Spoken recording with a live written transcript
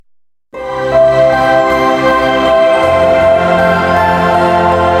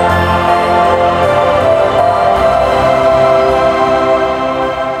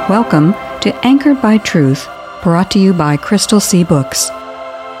Welcome to Anchored by Truth, brought to you by Crystal Sea Books.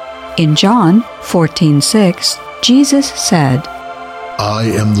 In John 14:6, Jesus said, I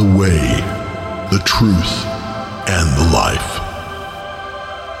am the way, the truth, and the life.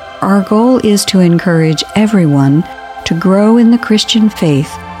 Our goal is to encourage everyone to grow in the Christian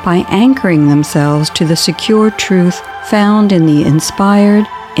faith by anchoring themselves to the secure truth found in the inspired,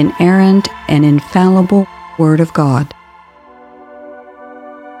 inerrant, and infallible Word of God.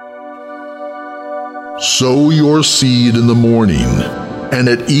 Sow your seed in the morning, and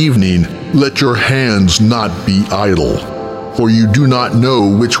at evening let your hands not be idle, for you do not know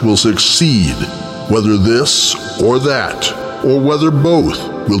which will succeed, whether this or that, or whether both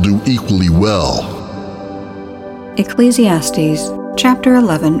will do equally well. Ecclesiastes chapter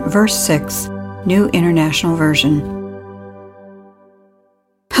 11, verse 6, New International Version.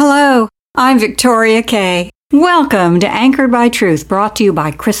 Hello, I'm Victoria Kay. Welcome to Anchored by Truth, brought to you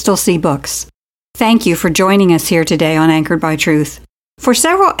by Crystal Sea Books. Thank you for joining us here today on Anchored by Truth. For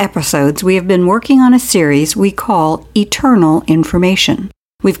several episodes, we have been working on a series we call Eternal Information.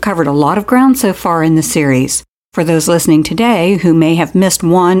 We've covered a lot of ground so far in the series. For those listening today who may have missed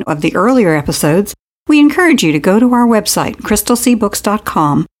one of the earlier episodes, we encourage you to go to our website,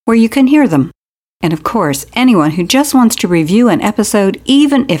 crystalseabooks.com, where you can hear them. And of course, anyone who just wants to review an episode,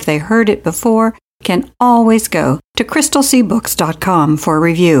 even if they heard it before, can always go to crystalseabooks.com for a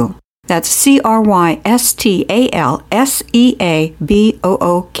review. That's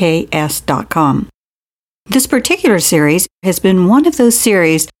crystalseabooks.com. This particular series has been one of those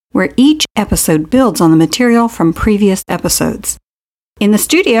series where each episode builds on the material from previous episodes. In the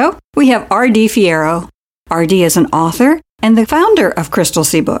studio, we have R.D. Fierro. R.D. is an author and the founder of Crystal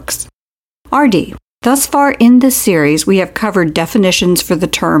Sea Books. R.D., thus far in this series, we have covered definitions for the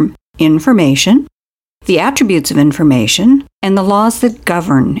term information, the attributes of information, and the laws that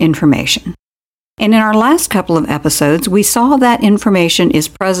govern information. And in our last couple of episodes, we saw that information is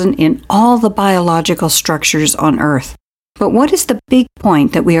present in all the biological structures on Earth. But what is the big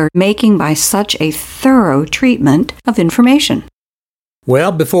point that we are making by such a thorough treatment of information?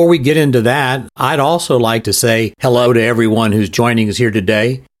 Well, before we get into that, I'd also like to say hello to everyone who's joining us here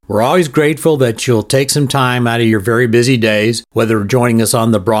today. We're always grateful that you'll take some time out of your very busy days, whether joining us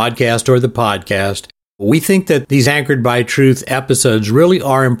on the broadcast or the podcast. We think that these Anchored by Truth episodes really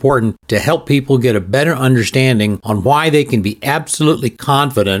are important to help people get a better understanding on why they can be absolutely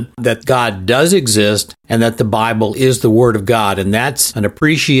confident that God does exist and that the Bible is the Word of God. And that's an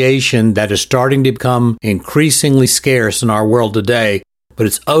appreciation that is starting to become increasingly scarce in our world today. But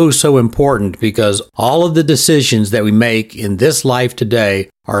it's oh so important because all of the decisions that we make in this life today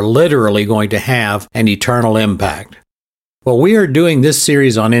are literally going to have an eternal impact. Well, we are doing this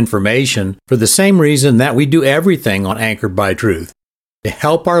series on information for the same reason that we do everything on Anchored by Truth, to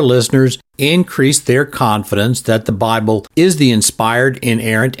help our listeners increase their confidence that the Bible is the inspired,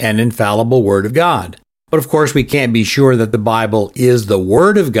 inerrant, and infallible Word of God. But of course, we can't be sure that the Bible is the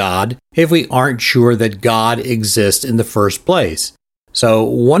Word of God if we aren't sure that God exists in the first place. So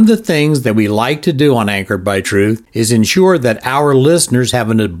one of the things that we like to do on Anchored by Truth is ensure that our listeners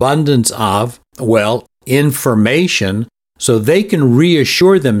have an abundance of, information so they can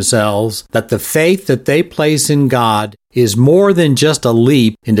reassure themselves that the faith that they place in God is more than just a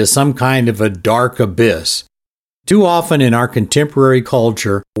leap into some kind of a dark abyss. Too often in our contemporary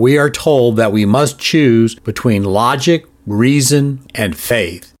culture, we are told that we must choose between logic, reason, and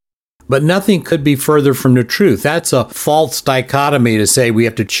faith. But nothing could be further from the truth. That's a false dichotomy to say we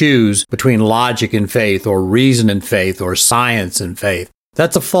have to choose between logic and faith, or reason and faith, or science and faith.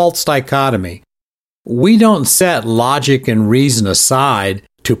 That's a false dichotomy. We don't set logic and reason aside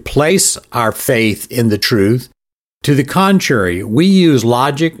to place our faith in the truth. To the contrary, we use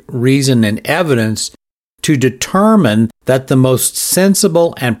logic, reason, and evidence to determine that the most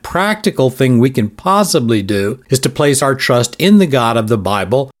sensible and practical thing we can possibly do is to place our trust in the God of the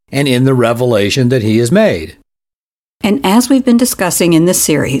Bible and in the revelation that He has made. And as we've been discussing in this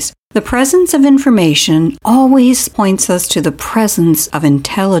series, the presence of information always points us to the presence of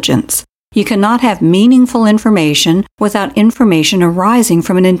intelligence. You cannot have meaningful information without information arising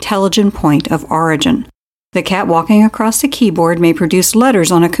from an intelligent point of origin. The cat walking across the keyboard may produce letters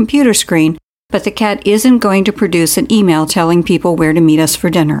on a computer screen, but the cat isn't going to produce an email telling people where to meet us for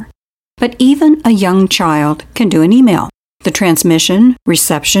dinner. But even a young child can do an email. The transmission,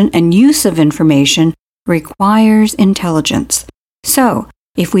 reception, and use of information requires intelligence. So,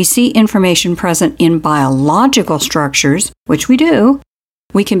 if we see information present in biological structures, which we do,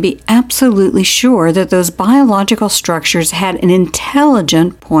 we can be absolutely sure that those biological structures had an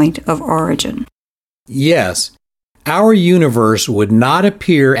intelligent point of origin. Yes. Our universe would not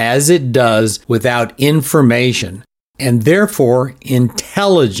appear as it does without information, and therefore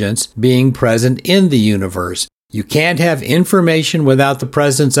intelligence being present in the universe. You can't have information without the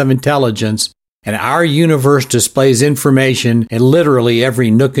presence of intelligence, and our universe displays information in literally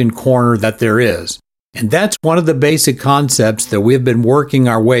every nook and corner that there is. And that's one of the basic concepts that we've been working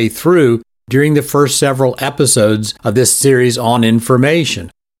our way through during the first several episodes of this series on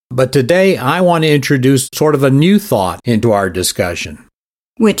information. But today I want to introduce sort of a new thought into our discussion.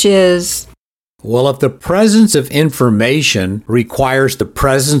 Which is? Well, if the presence of information requires the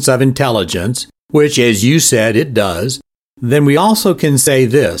presence of intelligence, which, as you said, it does, then we also can say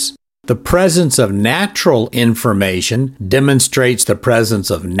this: the presence of natural information demonstrates the presence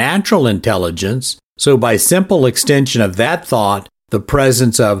of natural intelligence, so by simple extension of that thought, the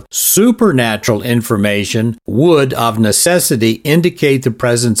presence of supernatural information would, of necessity, indicate the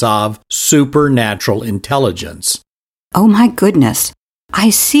presence of supernatural intelligence. Oh my goodness, I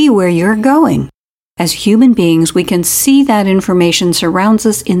see where you're going. As human beings, we can see that information surrounds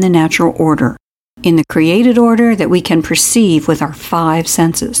us in the natural order, in the created order that we can perceive with our 5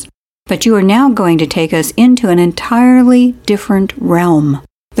 senses. But you are now going to take us into an entirely different realm,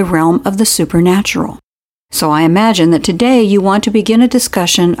 the realm of the supernatural. So I imagine that today you want to begin a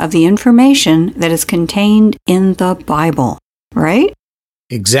discussion of the information that is contained in the Bible, right?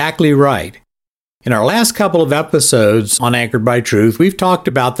 Exactly right. In our last couple of episodes on Anchored by Truth, we've talked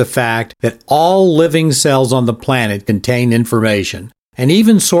about the fact that all living cells on the planet contain information, and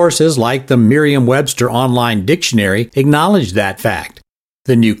even sources like the Merriam-Webster Online Dictionary acknowledge that fact.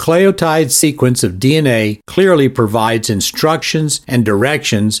 The nucleotide sequence of DNA clearly provides instructions and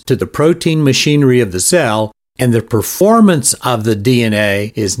directions to the protein machinery of the cell, and the performance of the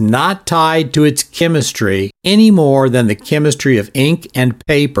DNA is not tied to its chemistry any more than the chemistry of ink and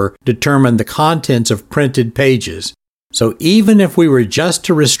paper determine the contents of printed pages. So even if we were just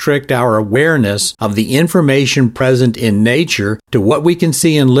to restrict our awareness of the information present in nature to what we can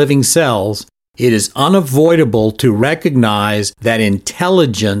see in living cells, it is unavoidable to recognize that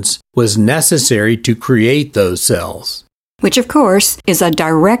intelligence was necessary to create those cells. Which, of course, is a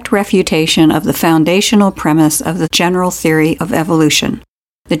direct refutation of the foundational premise of the general theory of evolution.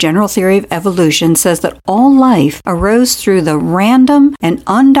 The general theory of evolution says that all life arose through the random and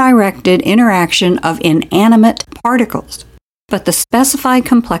undirected interaction of inanimate particles. But the specified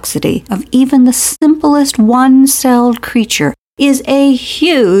complexity of even the simplest one-celled creature is a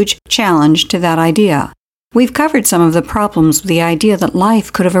huge challenge to that idea. We've covered some of the problems with the idea that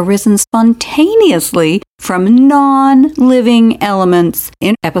life could have arisen spontaneously from non-living elements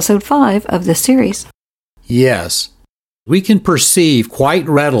in episode 5 of this series. Yes, we can perceive quite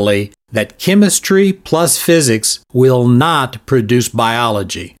readily that chemistry plus physics will not produce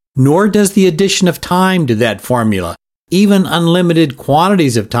biology, nor does the addition of time to that formula, even unlimited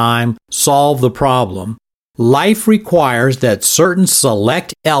quantities of time, solve the problem. Life requires that certain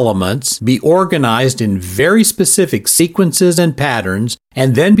select elements be organized in very specific sequences and patterns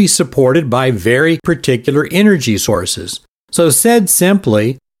and then be supported by very particular energy sources. So said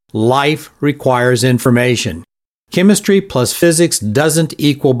simply, life requires information. Chemistry plus physics doesn't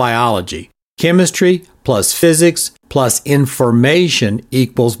equal biology. Chemistry plus physics plus information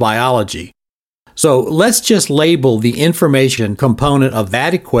equals biology. So let's just label the information component of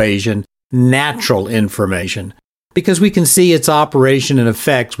that equation natural information, because we can see its operation and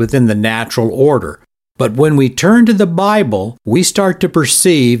effects within the natural order. But when we turn to the Bible, we start to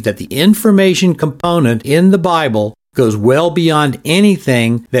perceive that the information component in the Bible goes well beyond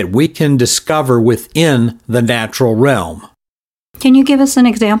anything that we can discover within the natural realm. Can you give us an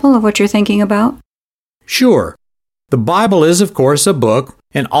example of what you're thinking about? Sure. The Bible is, of course, a book,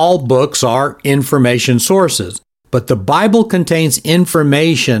 and all books are information sources. But the Bible contains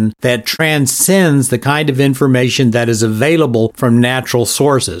information that transcends the kind of information that is available from natural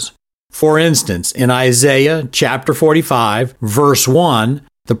sources. For instance, in Isaiah chapter 45, verse 1,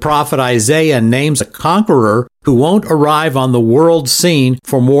 the prophet Isaiah names a conqueror who won't arrive on the world scene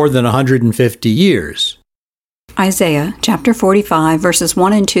for more than 150 years. Isaiah chapter 45, verses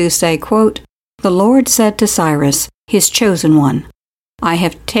 1 and 2 say, quote, "The Lord said to Cyrus, his chosen one, I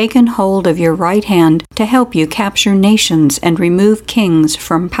have taken hold of your right hand to help you capture nations and remove kings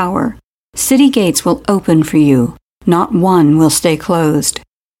from power. City gates will open for you. Not one will stay closed.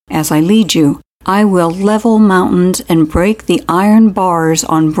 As I lead you, I will level mountains and break the iron bars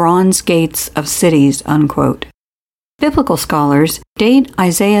on bronze gates of cities." Unquote. Biblical scholars date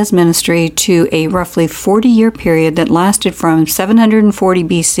Isaiah's ministry to a roughly 40-year period that lasted from 740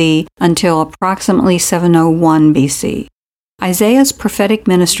 BC until approximately 701 BC. Isaiah's prophetic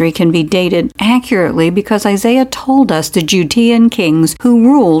ministry can be dated accurately because Isaiah told us the Judean kings who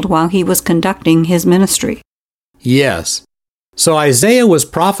ruled while he was conducting his ministry. Yes. So Isaiah was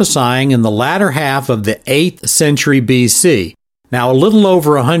prophesying in the latter half of the 8th century BC. Now, a little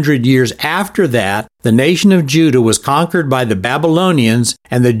over 100 years after that, the nation of Judah was conquered by the Babylonians,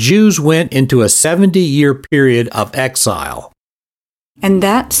 and the Jews went into a 70-year period of exile. And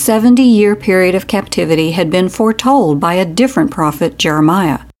that 70-year period of captivity had been foretold by a different prophet,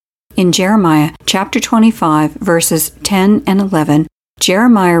 Jeremiah. In Jeremiah chapter 25, verses 10 and 11,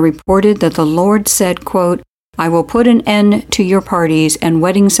 Jeremiah reported that the Lord said, quote, "I will put an end to your parties and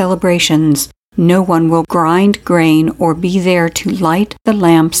wedding celebrations. No one will grind grain or be there to light the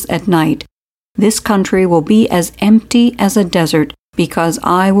lamps at night. This country will be as empty as a desert, because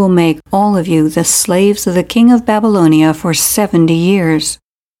I will make all of you the slaves of the king of Babylonia for 70 years.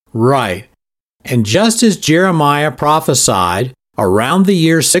 Right. And just as Jeremiah prophesied, around the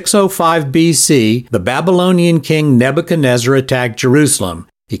year 605 BC, the Babylonian king Nebuchadnezzar attacked Jerusalem.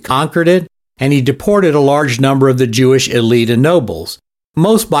 He conquered it, and he deported a large number of the Jewish elite and nobles.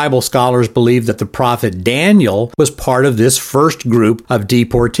 Most Bible scholars believe that the prophet Daniel was part of this first group of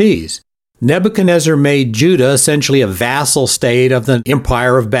deportees. Nebuchadnezzar made Judah essentially a vassal state of the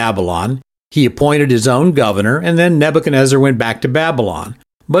Empire of Babylon. He appointed his own governor, and then Nebuchadnezzar went back to Babylon.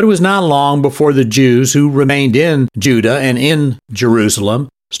 But it was not long before the Jews who remained in Judah and in Jerusalem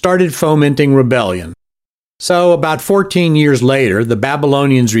started fomenting rebellion. So about 14 years later, the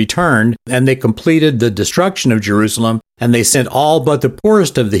Babylonians returned, and they completed the destruction of Jerusalem, and they sent all but the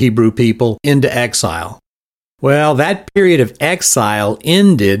poorest of the Hebrew people into exile. Well, that period of exile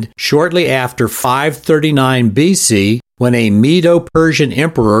ended shortly after 539 BC, when a Medo-Persian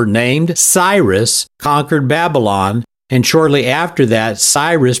emperor named Cyrus conquered Babylon, and shortly after that,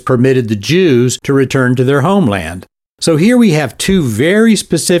 Cyrus permitted the Jews to return to their homeland. So here we have two very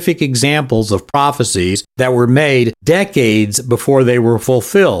specific examples of prophecies that were made decades before they were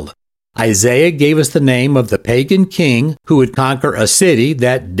fulfilled. Isaiah gave us the name of the pagan king who would conquer a city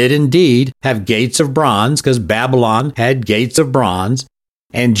that did indeed have gates of bronze, because Babylon had gates of bronze.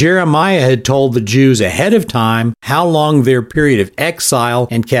 And Jeremiah had told the Jews ahead of time how long their period of exile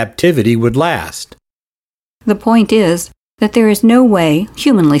and captivity would last. The point is that there is no way,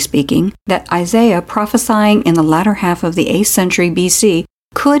 humanly speaking, that Isaiah, prophesying in the latter half of the 8th century BC,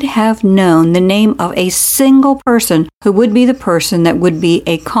 could have known the name of a single person who would be the person that would be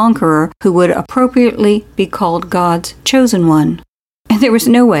a conqueror who would appropriately be called God's chosen one. And there was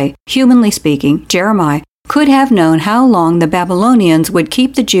no way, humanly speaking, Jeremiah could have known how long the Babylonians would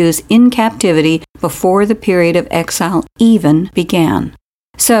keep the Jews in captivity before the period of exile even began.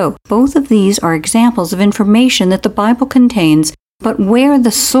 So, both of these are examples of information that the Bible contains, but where the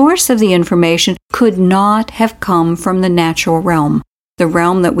source of the information could not have come from the natural realm, the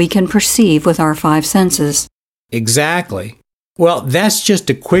realm that we can perceive with our 5 senses. Exactly. Well, that's just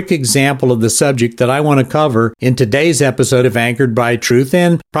a quick example of the subject that I want to cover in today's episode of Anchored by Truth,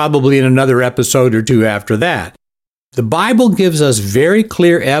 and probably in another episode or two after that. The Bible gives us very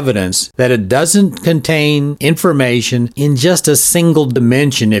clear evidence that it doesn't contain information in just a single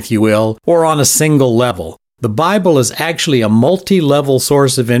dimension, if you will, or on a single level. The Bible is actually a multi-level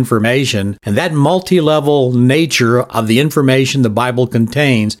source of information, and that multi-level nature of the information the Bible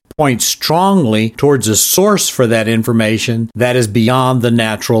contains points strongly towards a source for that information that is beyond the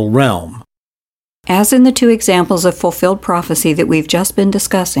natural realm. As in the 2 examples of fulfilled prophecy that we've just been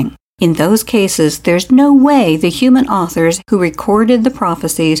discussing, in those cases, there's no way the human authors who recorded the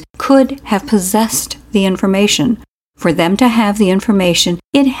prophecies could have possessed the information. For them to have the information,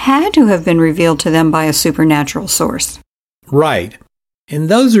 it had to have been revealed to them by a supernatural source. Right. And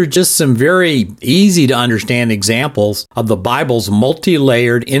those are just some very easy to understand examples of the Bible's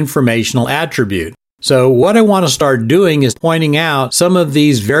multi-layered informational attribute. So what I want to start doing is pointing out some of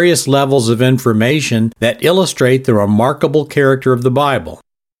these various levels of information that illustrate the remarkable character of the Bible.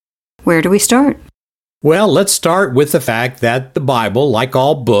 Where do we start? Well, let's start with the fact that the Bible, like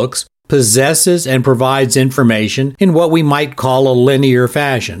all books, possesses and provides information in what we might call a linear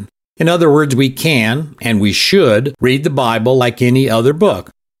fashion. In other words, we can, and we should, read the Bible like any other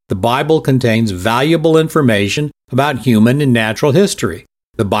book. The Bible contains valuable information about human and natural history.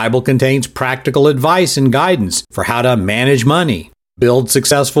 The Bible contains practical advice and guidance for how to manage money, build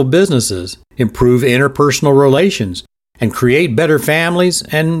successful businesses, improve interpersonal relations, and create better families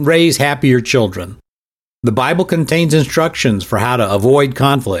and raise happier children. The Bible contains instructions for how to avoid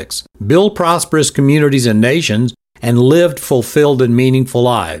conflicts, build prosperous communities and nations, and live fulfilled and meaningful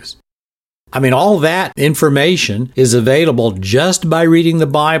lives. All that information is available just by reading the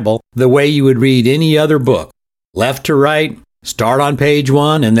Bible the way you would read any other book, left to right, Start on page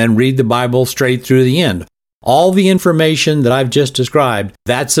 1 and then read the Bible straight through the end. All the information that I've just described,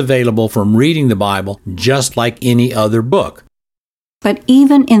 that's available from reading the Bible just like any other book. But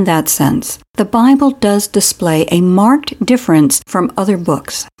even in that sense, the Bible does display a marked difference from other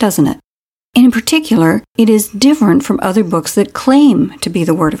books, doesn't it? In particular, it is different from other books that claim to be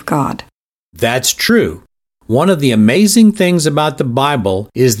the Word of God. That's true. One of the amazing things about the Bible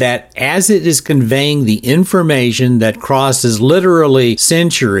is that as it is conveying the information that crosses literally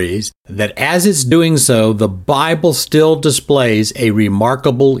centuries, that as it's doing so, the Bible still displays a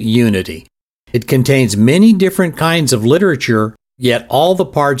remarkable unity. It contains many different kinds of literature, yet all the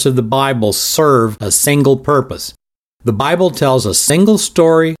parts of the Bible serve a single purpose. The Bible tells a single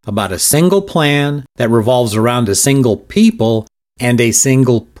story about a single plan that revolves around a single people and a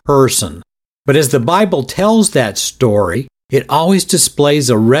single person. But as the Bible tells that story, it always displays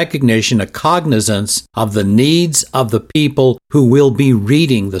a recognition, a cognizance of the needs of the people who will be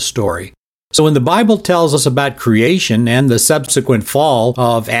reading the story. So when the Bible tells us about creation and the subsequent fall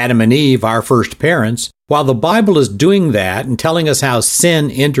of Adam and Eve, our first parents, while the Bible is doing that and telling us how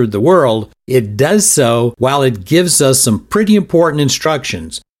sin entered the world, it does so while it gives us some pretty important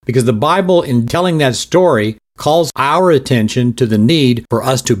instructions. Because the Bible, in telling that story, calls our attention to the need for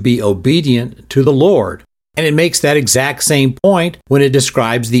us to be obedient to the Lord. And it makes that exact same point when it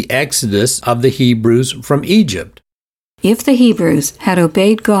describes the exodus of the Hebrews from Egypt. If the Hebrews had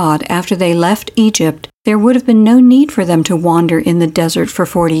obeyed God after they left Egypt, there would have been no need for them to wander in the desert for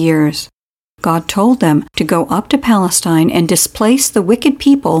 40 years. God told them to go up to Palestine and displace the wicked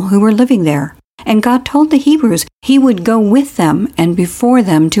people who were living there. And God told the Hebrews He would go with them and before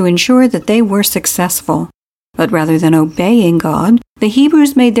them to ensure that they were successful. But rather than obeying God, the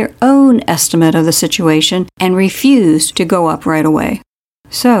Hebrews made their own estimate of the situation and refused to go up right away.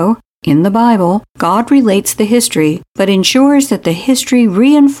 So, in the Bible, God relates the history, but ensures that the history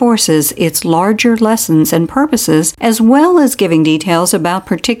reinforces its larger lessons and purposes, as well as giving details about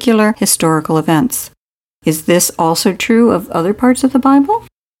particular historical events. Is this also true of other parts of the Bible?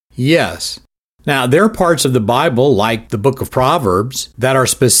 Yes. Now, there are parts of the Bible, like the book of Proverbs, that are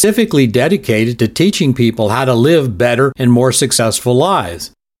specifically dedicated to teaching people how to live better and more successful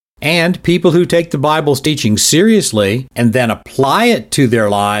lives. And people who take the Bible's teaching seriously and then apply it to their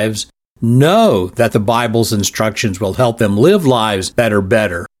lives know that the Bible's instructions will help them live lives that are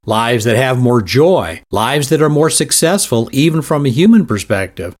better, lives that have more joy, lives that are more successful even from a human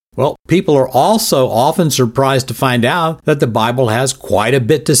perspective. Well, people are also often surprised to find out that the Bible has quite a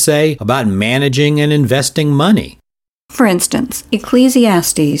bit to say about managing and investing money. For instance,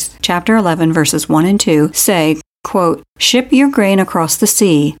 Ecclesiastes chapter 11 verses 1 and 2 say, quote, "Ship your grain across the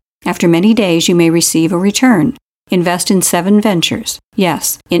sea. After many days you may receive a return. Invest in 7 ventures.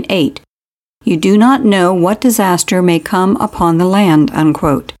 Yes, in 8. You do not know what disaster may come upon the land,"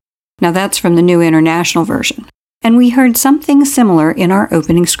 unquote. Now that's from the New International Version. And we heard something similar in our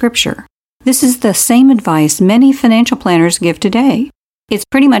opening scripture. This is the same advice many financial planners give today. It's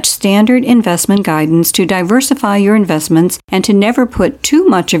pretty much standard investment guidance to diversify your investments and to never put too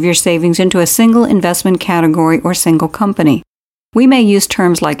much of your savings into a single investment category or single company. We may use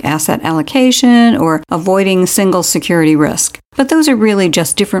terms like asset allocation or avoiding single security risk, but those are really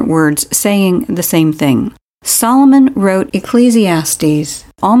just different words saying the same thing. Solomon wrote Ecclesiastes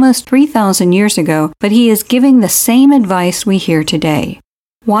almost 3,000 years ago, but he is giving the same advice we hear today.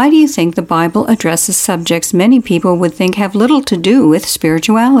 Why do you think the Bible addresses subjects many people would think have little to do with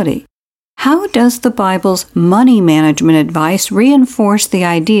spirituality? How does the Bible's money management advice reinforce the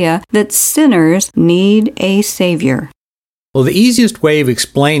idea that sinners need a Savior? Well, the easiest way of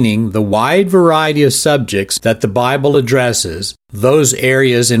explaining the wide variety of subjects that the Bible addresses, those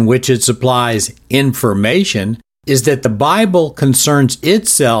areas in which it supplies information, is that the Bible concerns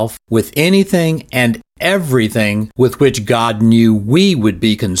itself with anything and everything with which God knew we would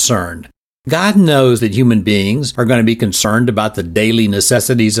be concerned. God knows that human beings are going to be concerned about the daily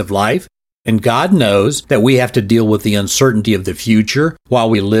necessities of life, and God knows that we have to deal with the uncertainty of the future while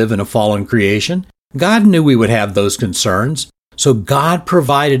we live in a fallen creation. God knew we would have those concerns, so God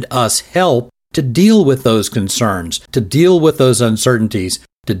provided us help to deal with those concerns, to deal with those uncertainties,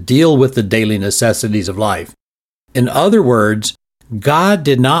 to deal with the daily necessities of life. In other words, God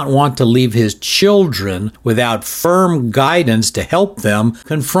did not want to leave His children without firm guidance to help them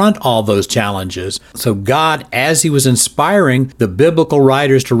confront all those challenges. So God, as He was inspiring the biblical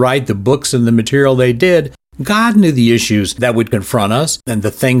writers to write the books and the material they did, God knew the issues that would confront us and the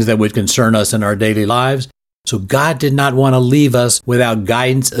things that would concern us in our daily lives. So God did not want to leave us without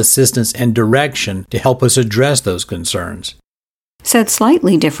guidance, assistance, and direction to help us address those concerns. Said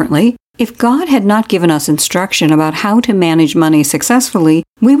slightly differently, If God had not given us instruction about how to manage money successfully,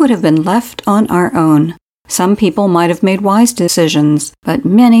 we would have been left on our own. Some people might have made wise decisions, but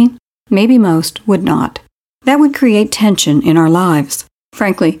many, maybe most, would not. That would create tension in our lives.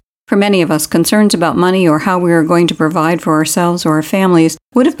 Frankly, for many of us, concerns about money or how we are going to provide for ourselves or our families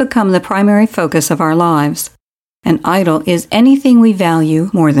would have become the primary focus of our lives. An idol is anything we value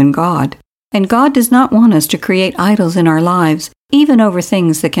more than God. And God does not want us to create idols in our lives, even over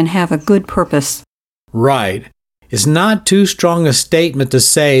things that can have a good purpose. Right. It's not too strong a statement to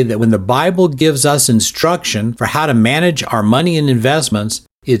say that when the Bible gives us instruction for how to manage our money and investments,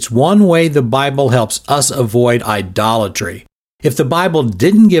 it's one way the Bible helps us avoid idolatry. If the Bible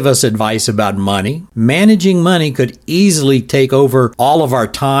didn't give us advice about money, managing money could easily take over all of our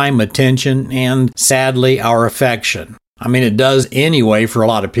time, attention, and, sadly, our affection. I mean, it does anyway for a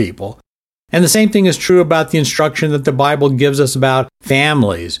lot of people. And the same thing is true about the instruction that the Bible gives us about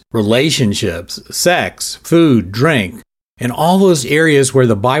families, relationships, sex, food, drink. In all those areas where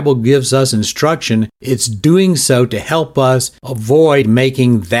the Bible gives us instruction, it's doing so to help us avoid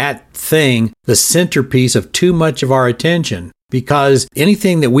making that thing the centerpiece of too much of our attention. Because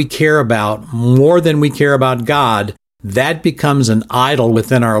anything that we care about more than we care about God, that becomes an idol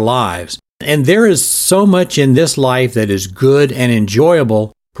within our lives. And there is so much in this life that is good and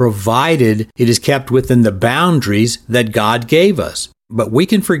enjoyable, provided it is kept within the boundaries that God gave us. But we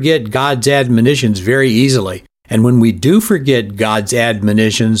can forget God's admonitions very easily. And when we do forget God's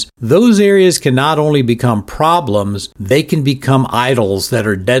admonitions, those areas can not only become problems, they can become idols that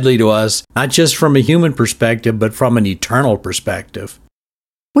are deadly to us, not just from a human perspective, but from an eternal perspective.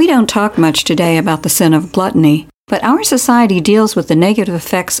 We don't talk much today about the sin of gluttony, but our society deals with the negative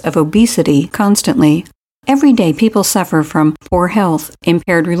effects of obesity constantly. Every day people suffer from poor health,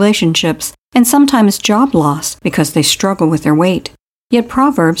 impaired relationships, and sometimes job loss because they struggle with their weight. Yet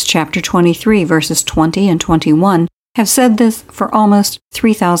Proverbs chapter 23, verses 20 and 21 have said this for almost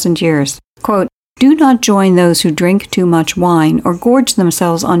 3,000 years. Quote, "Do not join those who drink too much wine or gorge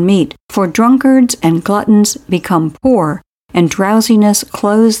themselves on meat, for drunkards and gluttons become poor, and drowsiness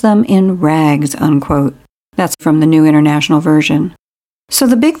clothes them in rags." Unquote. That's from the New International Version. So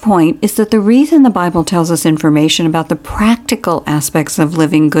the big point is that the reason the Bible tells us information about the practical aspects of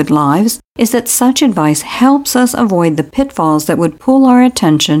living good lives is that such advice helps us avoid the pitfalls that would pull our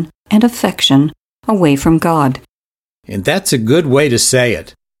attention and affection away from God. And that's a good way to say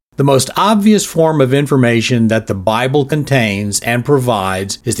it. The most obvious form of information that the Bible contains and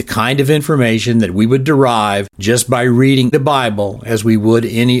provides is the kind of information that we would derive just by reading the Bible as we would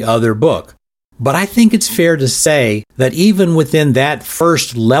any other book. But I think it's fair to say that even within that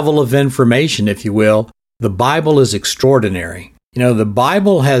first level of information, if you will, the Bible is extraordinary. You know, the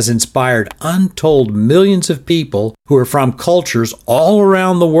Bible has inspired untold millions of people who are from cultures all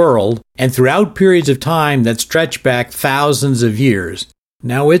around the world and throughout periods of time that stretch back thousands of years.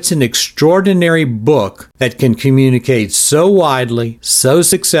 Now, it's an extraordinary book that can communicate so widely, so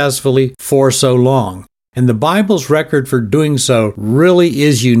successfully, for so long. And the Bible's record for doing so really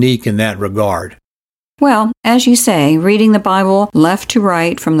is unique in that regard. Well, as you say, reading the Bible left to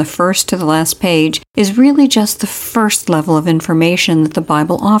right from the first to the last page is really just the first level of information that the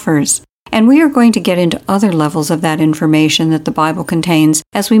Bible offers. And we are going to get into other levels of that information that the Bible contains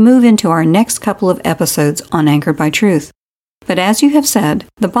as we move into our next couple of episodes on Anchored by Truth. But as you have said,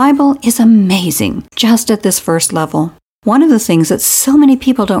 the Bible is amazing just at this first level. One of the things that so many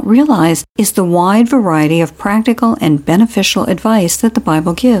people don't realize is the wide variety of practical and beneficial advice that the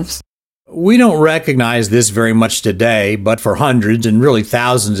Bible gives. We don't recognize this very much today, but for hundreds and really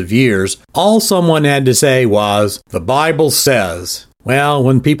thousands of years, all someone had to say was, "The Bible says." Well,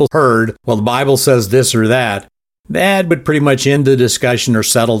 when people heard, "Well, the Bible says this or that," that would pretty much end the discussion or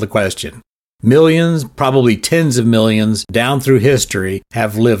settle the question. Millions, probably tens of millions, down through history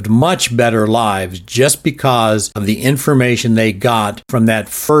have lived much better lives just because of the information they got from that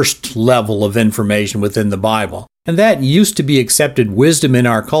first level of information within the Bible. And that used to be accepted wisdom in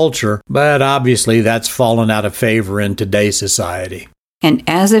our culture, but obviously that's fallen out of favor in today's society. And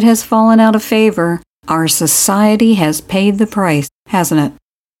as it has fallen out of favor, our society has paid the price, hasn't it?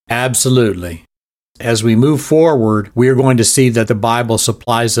 Absolutely. As we move forward, we are going to see that the Bible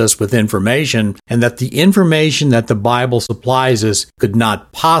supplies us with information, and that the information that the Bible supplies us could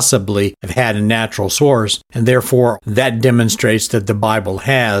not possibly have had a natural source, and therefore that demonstrates that the Bible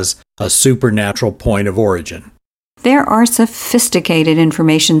has a supernatural point of origin. There are sophisticated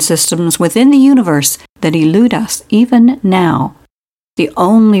information systems within the universe that elude us even now. The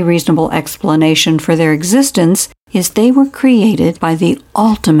only reasonable explanation for their existence is they were created by the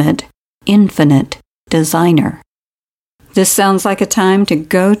ultimate, infinite designer. This sounds like a time to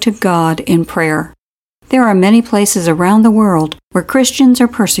go to God in prayer. There are many places around the world where Christians are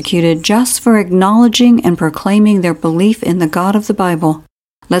persecuted just for acknowledging and proclaiming their belief in the God of the Bible.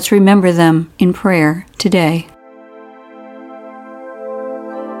 Let's remember them in prayer today.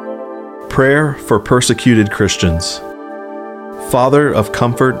 Prayer for persecuted Christians. Father of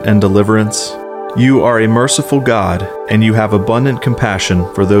comfort and deliverance, you are a merciful God, and you have abundant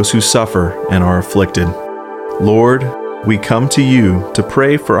compassion for those who suffer and are afflicted. Lord, we come to you to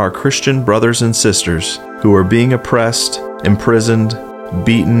pray for our Christian brothers and sisters who are being oppressed, imprisoned,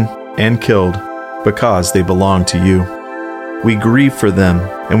 beaten, and killed because they belong to you. We grieve for them,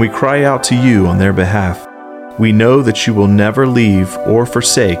 and we cry out to you on their behalf. We know that you will never leave or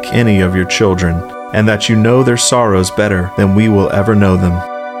forsake any of your children, and that you know their sorrows better than we will ever know them.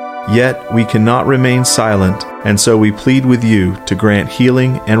 Yet we cannot remain silent, and so we plead with you to grant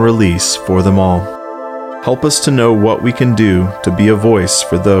healing and release for them all. Help us to know what we can do to be a voice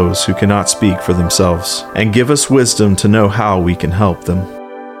for those who cannot speak for themselves, and give us wisdom to know how we can help them.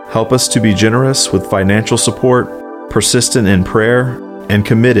 Help us to be generous with financial support, persistent in prayer, and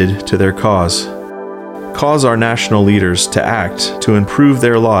committed to their cause. Cause our national leaders to act to improve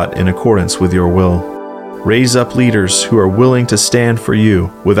their lot in accordance with your will. Raise up leaders who are willing to stand for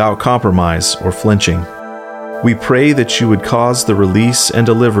you without compromise or flinching. We pray that you would cause the release and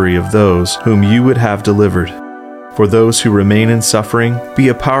delivery of those whom you would have delivered. For those who remain in suffering, be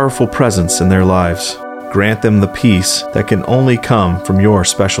a powerful presence in their lives. Grant them the peace that can only come from your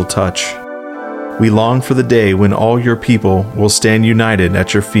special touch. We long for the day when all your people will stand united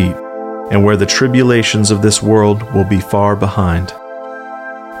at your feet, and where the tribulations of this world will be far behind.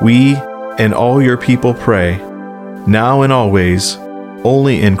 We and all your people pray, now and always,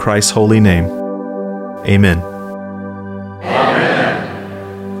 only in Christ's holy name. Amen.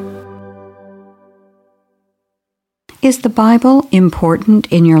 Is the Bible important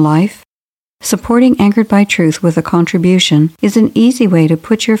in your life? Supporting Anchored by Truth with a contribution is an easy way to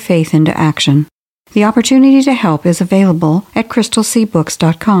put your faith into action. The opportunity to help is available at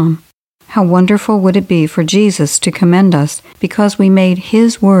crystalseabooks.com. How wonderful would it be for Jesus to commend us because we made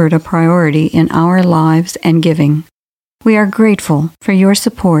His Word a priority in our lives and giving. We are grateful for your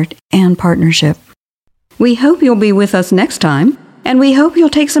support and partnership. We hope you'll be with us next time, and we hope you'll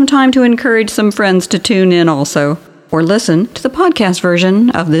take some time to encourage some friends to tune in also, or listen to the podcast version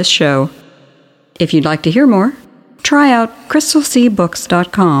of this show. If you'd like to hear more, try out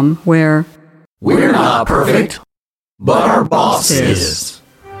crystalseabooks.com, where We're not perfect, but our boss is.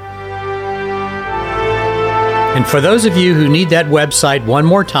 And for those of you who need that website one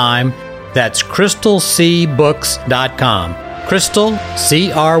more time, that's crystalseabooks.com. Crystal,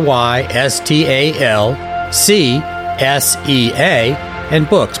 CRYSTAL, CSEA, and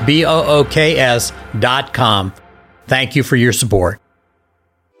books, BOOKS.com. Thank you for your support.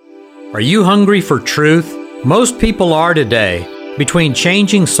 Are you hungry for truth? Most people are today. Between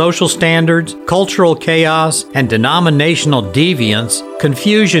changing social standards, cultural chaos, and denominational deviance,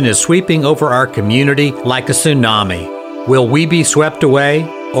 confusion is sweeping over our community like a tsunami. Will we be swept away,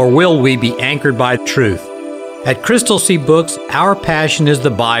 or will we be anchored by truth? At Crystal Sea Books, our passion is the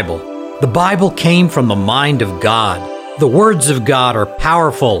Bible. The Bible came from the mind of God. The words of God are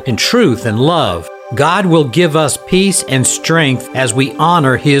powerful in truth and love. God will give us peace and strength as we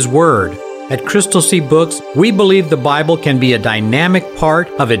honor His Word. At Crystal Sea Books, we believe the Bible can be a dynamic part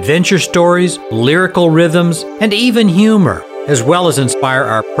of adventure stories, lyrical rhythms, and even humor, as well as inspire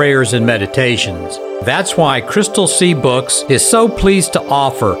our prayers and meditations. That's why Crystal Sea Books is so pleased to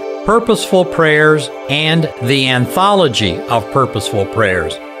offer Purposeful Prayers and the Anthology of Purposeful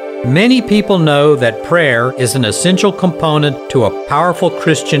Prayers. Many people know that prayer is an essential component to a powerful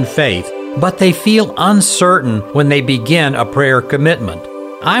Christian faith, but they feel uncertain when they begin a prayer commitment.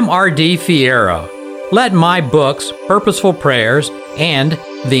 I'm R.D. Fierro. Let my books, Purposeful Prayers and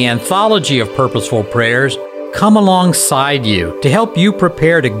the Anthology of Purposeful Prayers, come alongside you to help you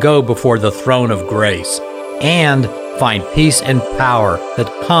prepare to go before the throne of grace and find peace and power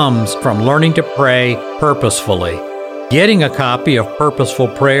that comes from learning to pray purposefully. Getting a copy of Purposeful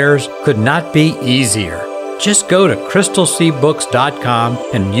Prayers could not be easier. Just go to crystalseabooks.com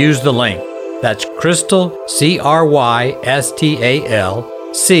and use the link. That's Crystal, CRYSTAL,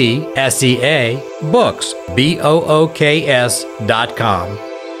 CSEA, books, BOOKS.com.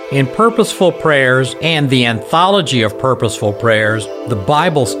 In Purposeful Prayers and the Anthology of Purposeful Prayers, the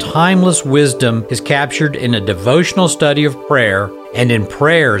Bible's timeless wisdom is captured in a devotional study of prayer and in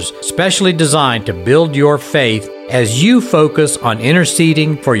prayers specially designed to build your faith as you focus on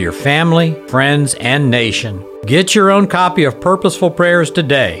interceding for your family, friends, and nation. Get your own copy of Purposeful Prayers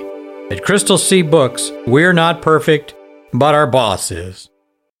today. At Crystal Sea Books, we're not perfect, but our boss is.